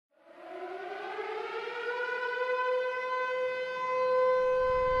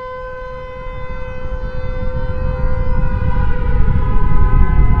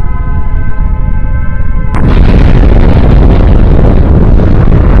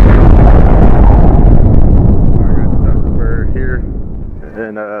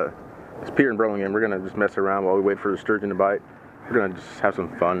Peter and Burlingame. We're gonna just mess around while we wait for the sturgeon to bite. We're gonna just have some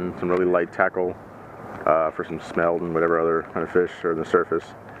fun, some really light tackle for some smelt and whatever other kind of fish are on the surface.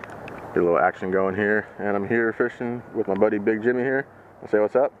 Get a little action going here, and I'm here fishing with my buddy Big Jimmy here. I'll say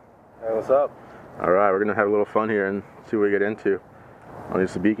what's up. Hey, what's up? All right, we're gonna have a little fun here and see what we get into. On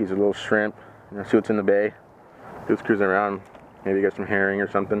these Sabikis, a little shrimp. You know, see what's in the bay. Just cruising around, maybe get some herring or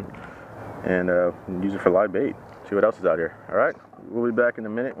something, and use it for live bait. See what else is out here. All right, we'll be back in a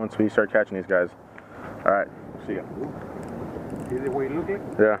minute once we start catching these guys. All right, see ya. Is it what you look like?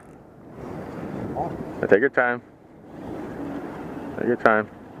 Yeah. Oh. Now take your time. Take your time.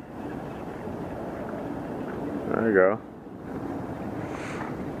 There you go.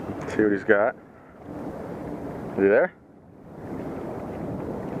 Let's see what he's got. Is he there?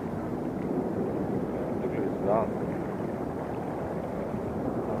 Look at this long.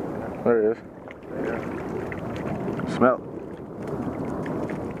 There he is. Yeah. Smelt.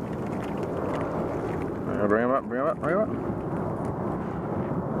 Bring him up, bring him up, bring him up.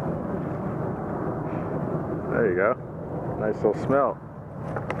 There you go. Nice little smelt.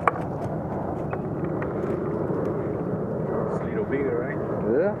 It's a little bigger, right?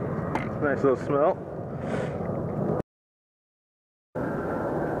 Yeah. Nice little smelt.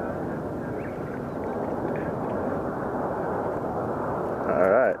 All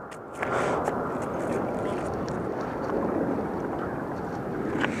right.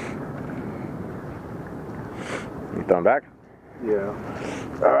 You throwing back? Yeah.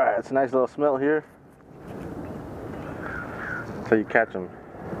 All right, it's a nice little smelt here. Until you catch them.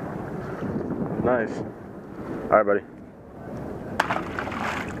 Nice. All right, buddy.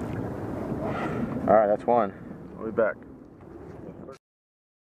 All right, that's one. We'll be back.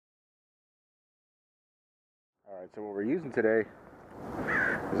 All right, so what we're using today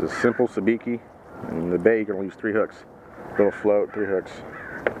is a simple Sabiki. In the bay, you can only use 3 hooks. Little float, 3 hooks.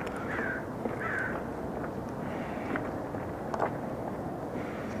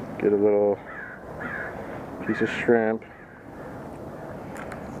 Get a little piece of shrimp.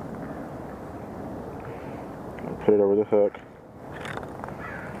 And put it over the hook.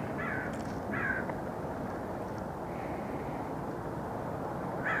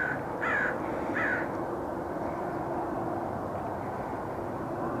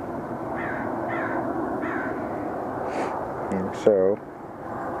 And so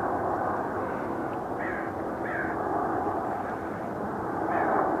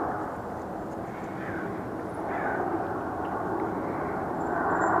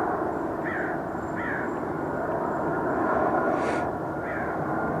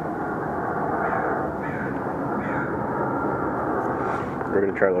we're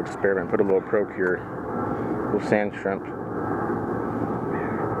going to try a little experiment. Put a little procure, little sand shrimp.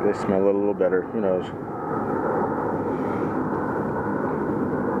 They smell a little better, who knows.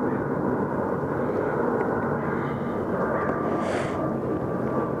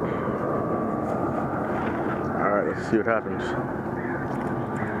 Alright, let's see what happens.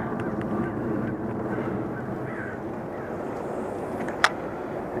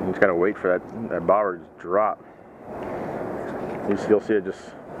 You just gotta wait for that bobber to drop. You'll see it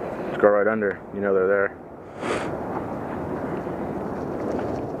just go right under. You know they're there.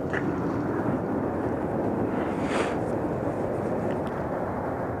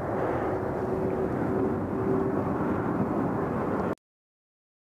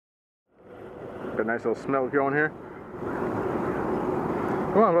 Got a nice little smelt going here.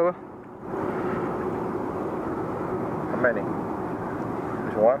 Come on, Bubba. How many?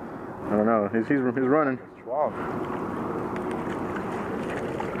 Just one? I don't know. He's running. What's wrong?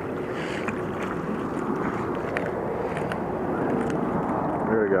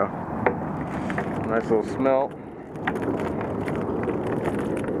 There we go. Nice little smelt.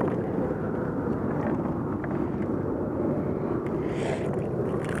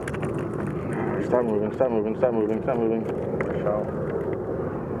 Stop moving, stop moving, stop moving, stop moving.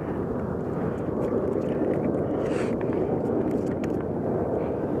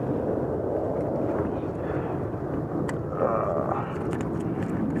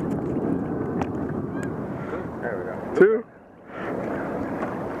 There we go. 2.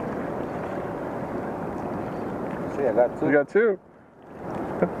 See, I got 2. You got 2.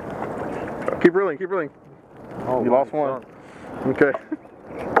 Keep reeling, keep reeling. Oh, you lost 1. Okay.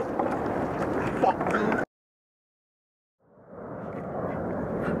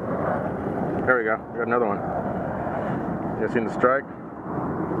 There we go. We got another one. You guys seen the strike?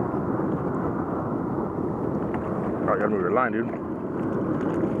 Oh, you gotta move your line, dude.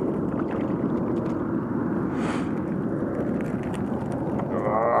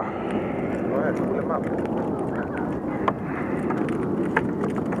 Go ahead, pull him up.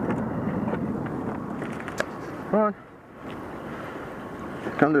 Come on.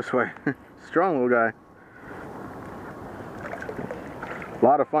 Come this way. Strong little guy. A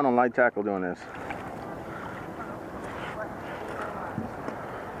lot of fun on light tackle doing this.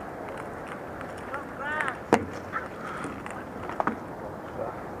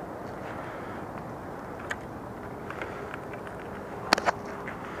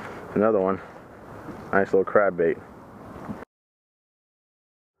 Another one. Nice little crab bait.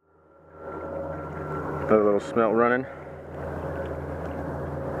 Another little smelt running.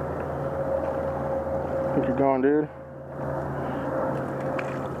 I think you're going, dude.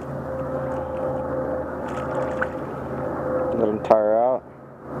 Let him tire out.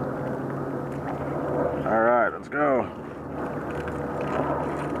 Alright, let's go.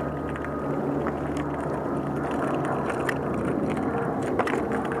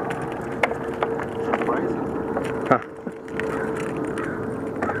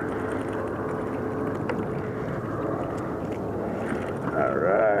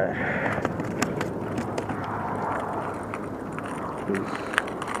 Alright. These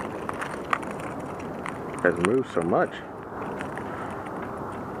guys move so much.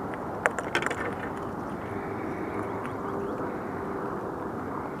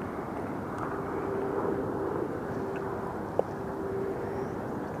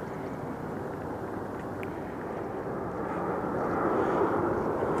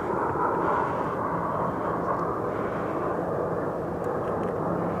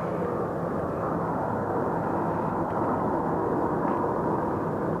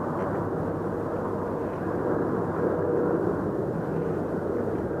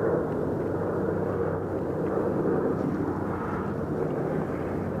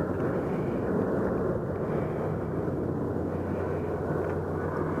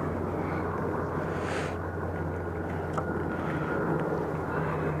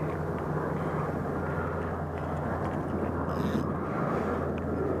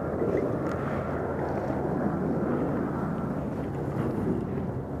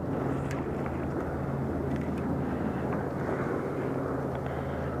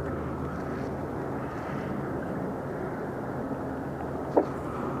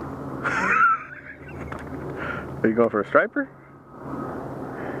 Are you going for a striper?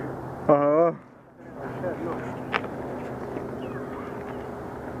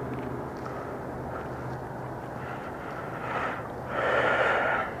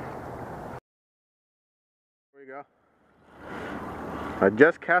 There you go. I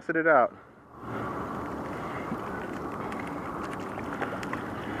just casted it out.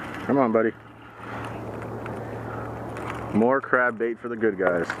 Come on, buddy. More crab bait for the good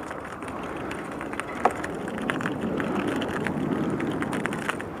guys.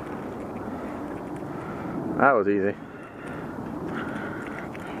 That was easy.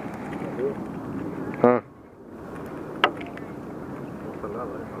 Huh?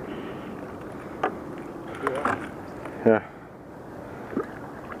 Yeah.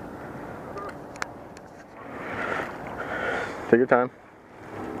 Take your time.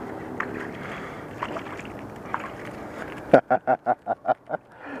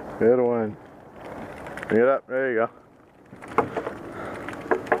 Good one. Bring it up. There you go.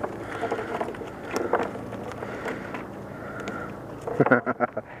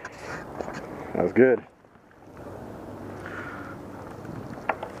 That was good.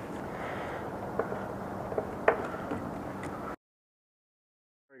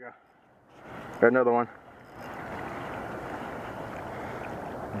 There we go. Got another one.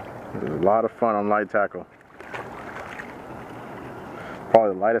 This is a lot of fun on light tackle.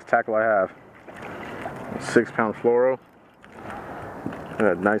 Probably the lightest tackle I have. 6-pound fluoro.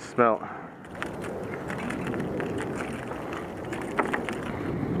 Got a nice smelt.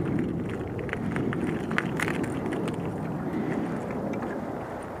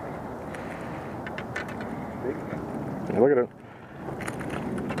 Look at it.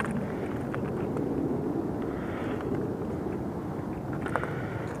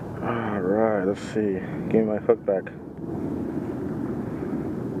 Alright, let's see. Give me my hook back.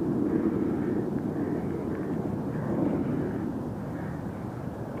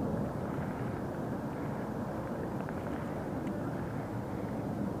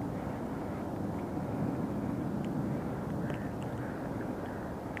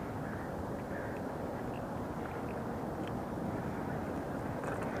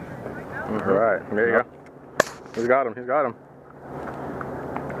 Alright, there you go. He's got him, he's got him.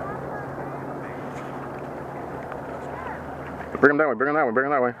 Bring him that way, bring him that way, bring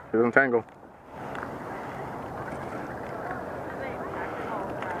him that way. He doesn't tangle.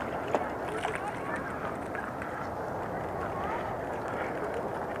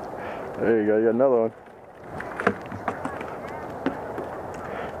 There you go, you got another one.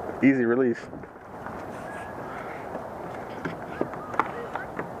 Easy release.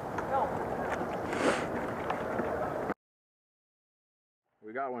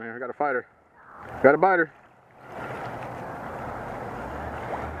 We got one here. We got a fighter. Got a biter.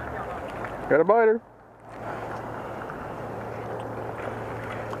 Got a biter.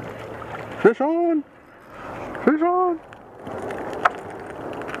 Fish on. Fish on.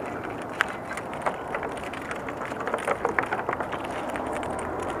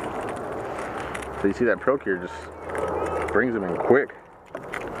 So you see that procure just brings them in quick.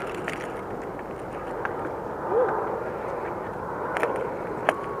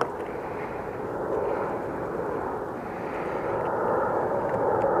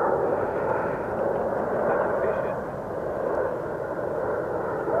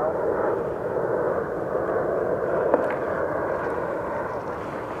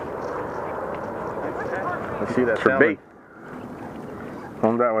 Let's see that For salmon. bait.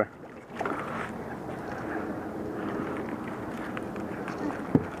 Home that way.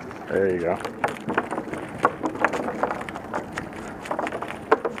 There you go.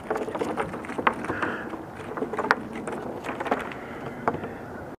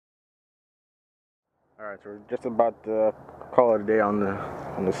 Alright, so we're just about to call it a day on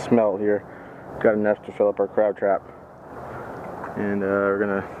the smelt here. Got enough to fill up our crab trap. And we're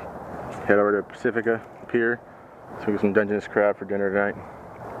gonna head over to Pacifica Pier so we get some Dungeness crab for dinner tonight.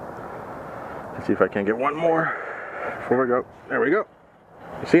 Let's see if I can get one more before we go. There we go.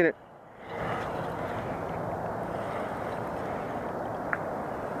 You seen it?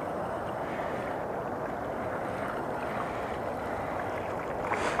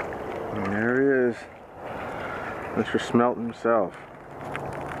 And there he is. Mr. Smelt himself.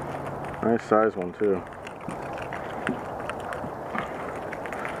 Nice size one too.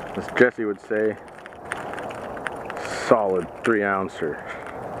 As Jesse would say, solid 3-ouncer.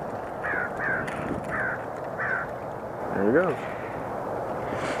 There he goes.